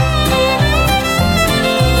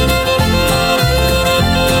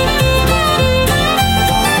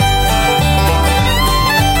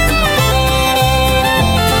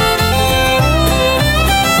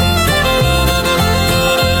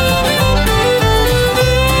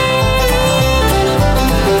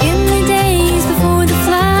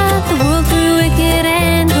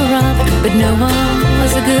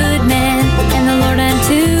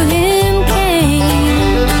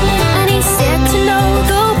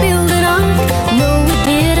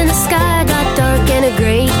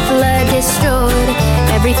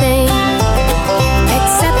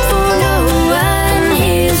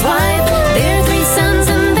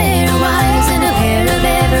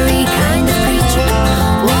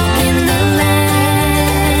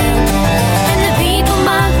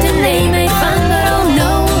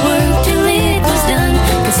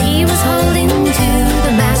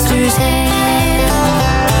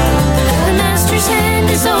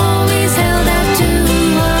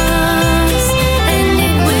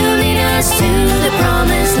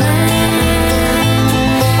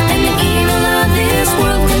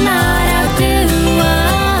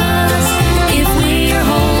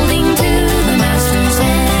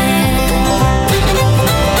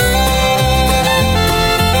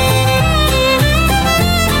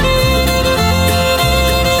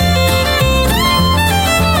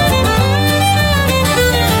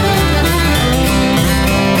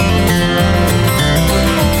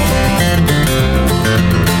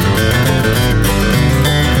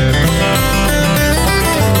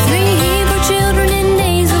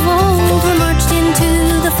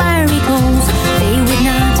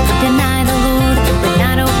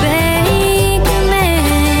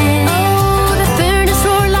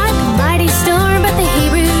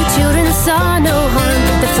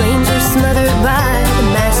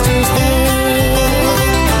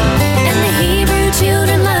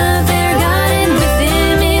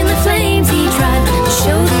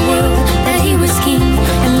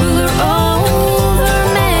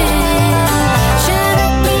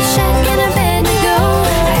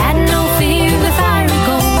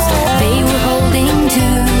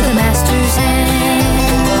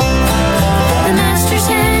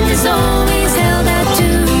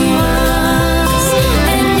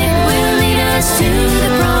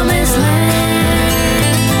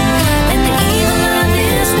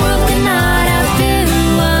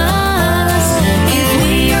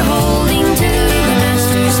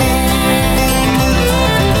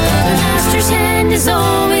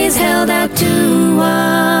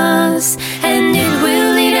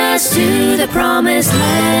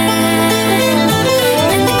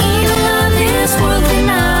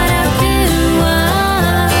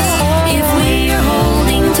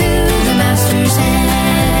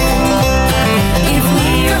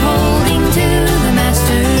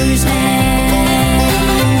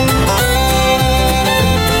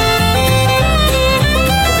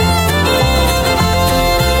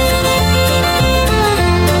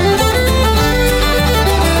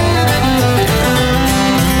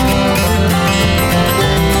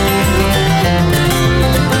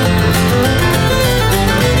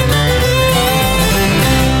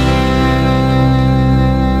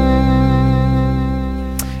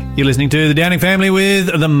 You're listening to The Downing Family with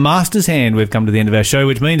The Master's Hand. We've come to the end of our show,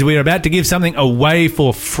 which means we are about to give something away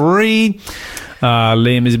for free.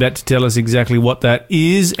 Liam is about to tell us exactly what that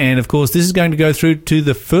is. And, of course, this is going to go through to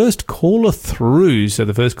the first caller through. So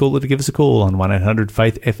the first caller to give us a call on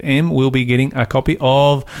 1-800-FAITH-FM will be getting a copy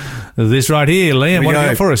of this right here. Liam, what have you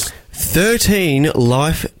got for us? 13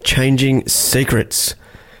 life-changing secrets.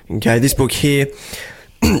 Okay, this book here,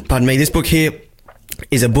 pardon me, this book here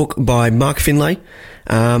is a book by Mark Finlay.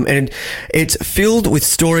 And it's filled with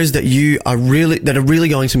stories that are really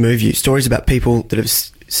going to move you. Stories about people that have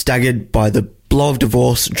staggered by the blow of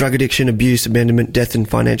divorce, drug addiction, abuse, abandonment, death, and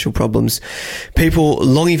financial problems. People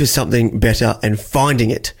longing for something better and finding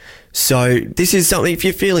it. So this is something, if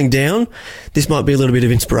you're feeling down, this might be a little bit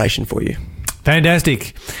of inspiration for you.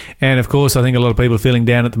 Fantastic. And, of course, I think a lot of people are feeling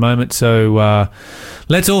down at the moment. So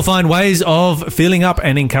let's all find ways of feeling up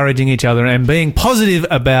and encouraging each other and being positive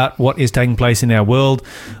about what is taking place in our world.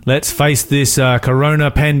 Let's face this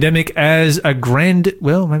corona pandemic as a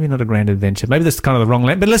maybe not a grand adventure. Maybe that's kind of the wrong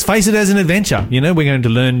land, but let's face it as an adventure. You know, we're going to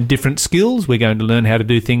learn different skills. We're going to learn how to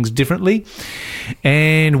do things differently.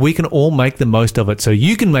 And we can all make the most of it. So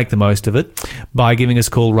you can make the most of it by giving us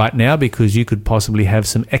a call right now, because you could possibly have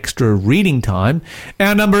some extra reading time.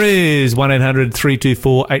 Our number is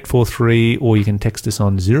 1-800-324-843, or you can text us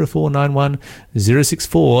on 0491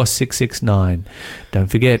 064 669. Don't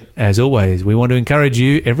forget, as always, we want to encourage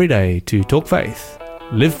you every day to talk faith,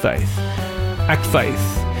 live faith, act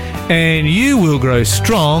faith, and you will grow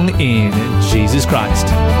strong in Jesus Christ.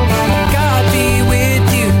 God be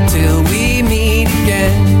with you till we meet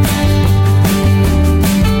again.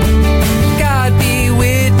 God be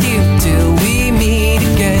with you till we meet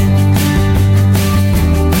again.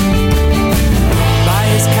 By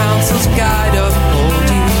his counsel's guide uphold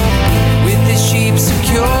you, with his sheep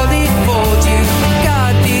securely fold you.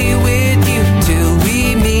 God be with you till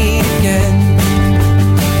we meet again.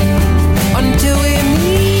 Until we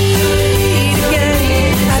meet again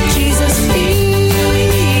at Jesus'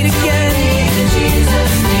 feet again.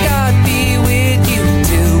 God be with you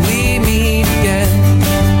till we meet again.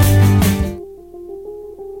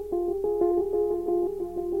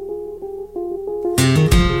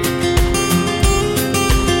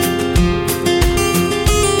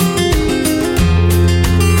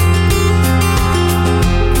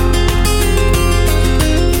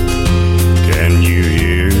 Can you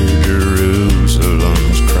hear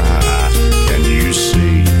Jerusalem's cry? Can you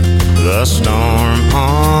see the storm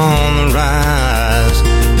on the rise?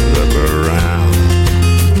 Look around,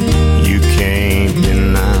 you can't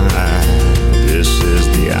deny this is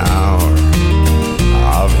the hour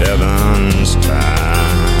of heaven's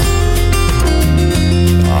time.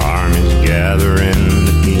 Armies gathering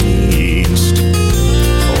the east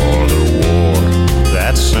for the war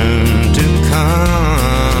that's soon to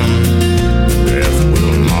come. Death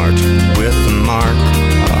will march with the mark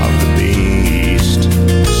of the beast.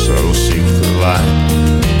 So seek the light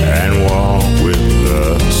and walk with the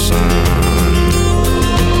sun.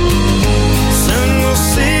 Soon we'll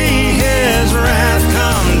see his wrath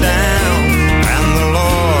come down, and the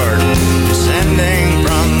Lord descending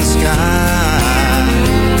from the sky.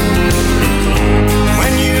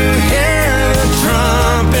 When you hear the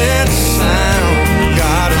trumpet sound,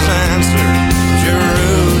 God has answered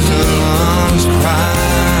Jerusalem's cry.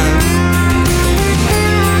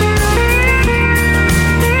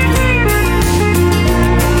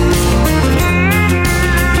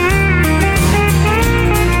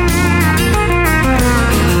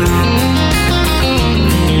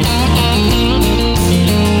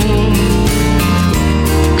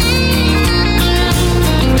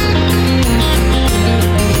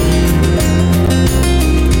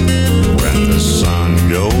 When the sun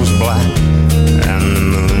goes black and the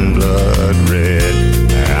moon blood red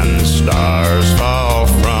and the stars fall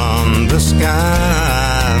from the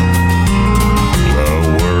sky, the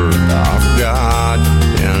word of God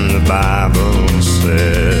in the Bible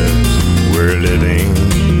says we're living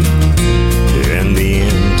in the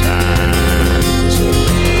end times.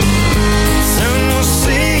 Soon we'll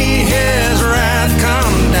see his wrath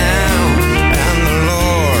come down, and the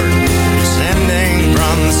Lord descending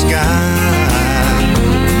from the sky.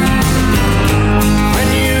 When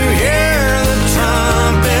you hear the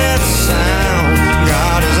trumpet sound,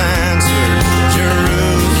 God has answered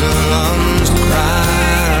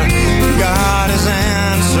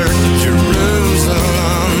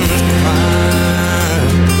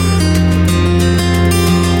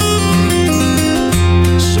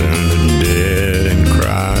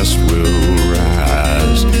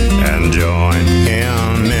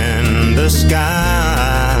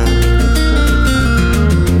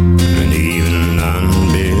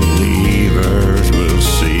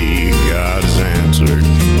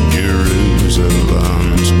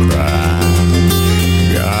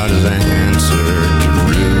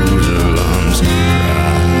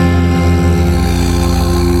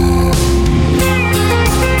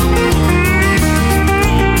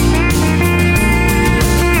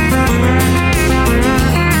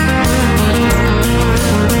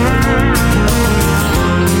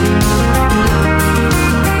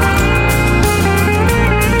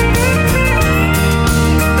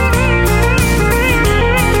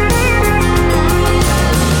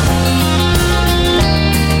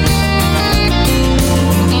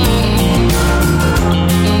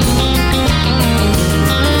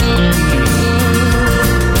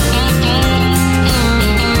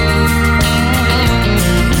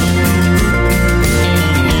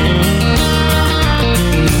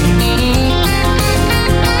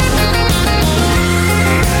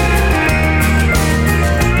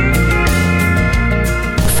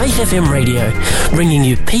FM radio, bringing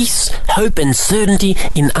you peace, hope and certainty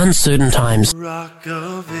in uncertain times. Rock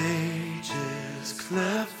of ages,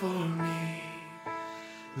 cleft for me.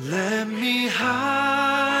 Let me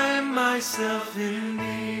hide myself in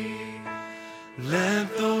thee.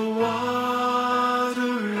 Let the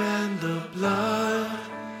water and the blood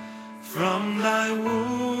from thy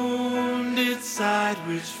wounded side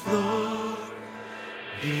which flowed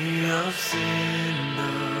be of sin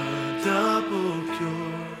a double cure.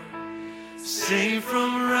 Save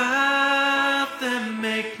from wrath and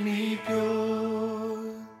make me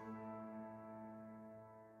pure.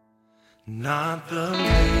 Not the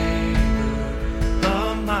labor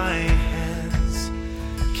of my hands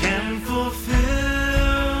can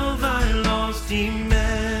fulfill thy law's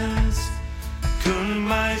demands. Could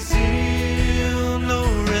my zeal no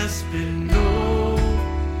respite know?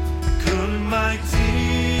 Could my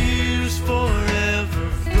tears forever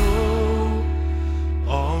flow?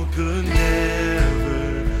 All could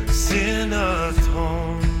never sin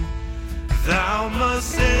atone. Thou must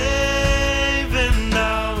save and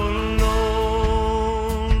thou alone.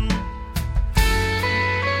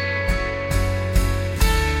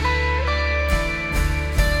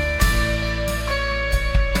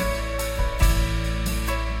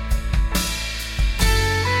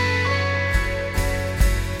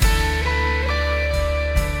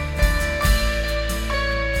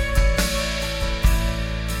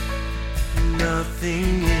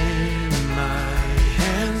 Nothing in my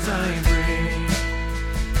hands I bring,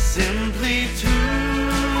 simply to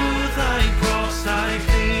thy cross I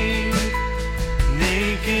cling.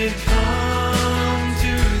 Naked come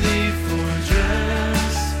to thee for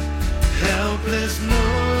dress, helpless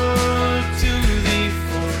look to thee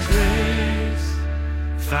for grace.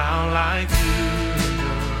 Foul I to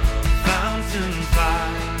the fountain fly,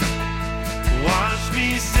 wash me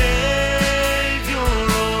Savior,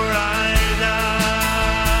 or I die.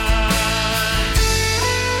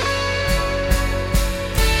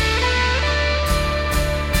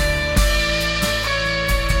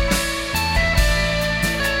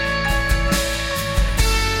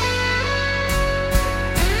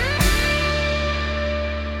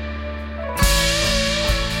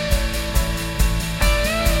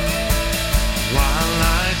 While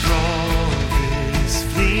I draw this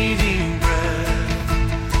fleeting breath,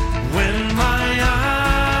 when my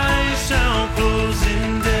eyes shall close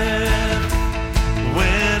in death,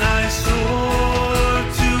 when I soar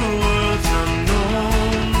to worlds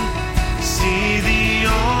unknown, see thee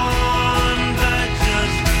on thy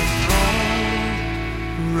judgment throne.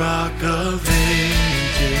 Rock of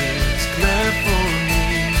ages, cleft for me,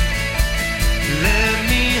 let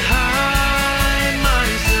me hide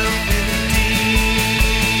myself in thee.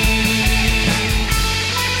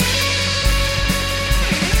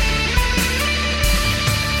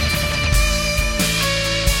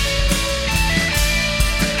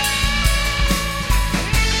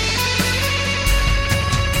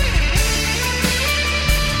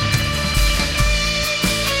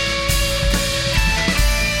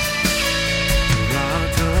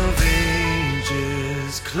 Rock of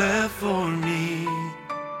ages, cleft for me,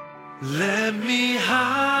 let me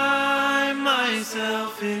hide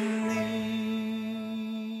myself in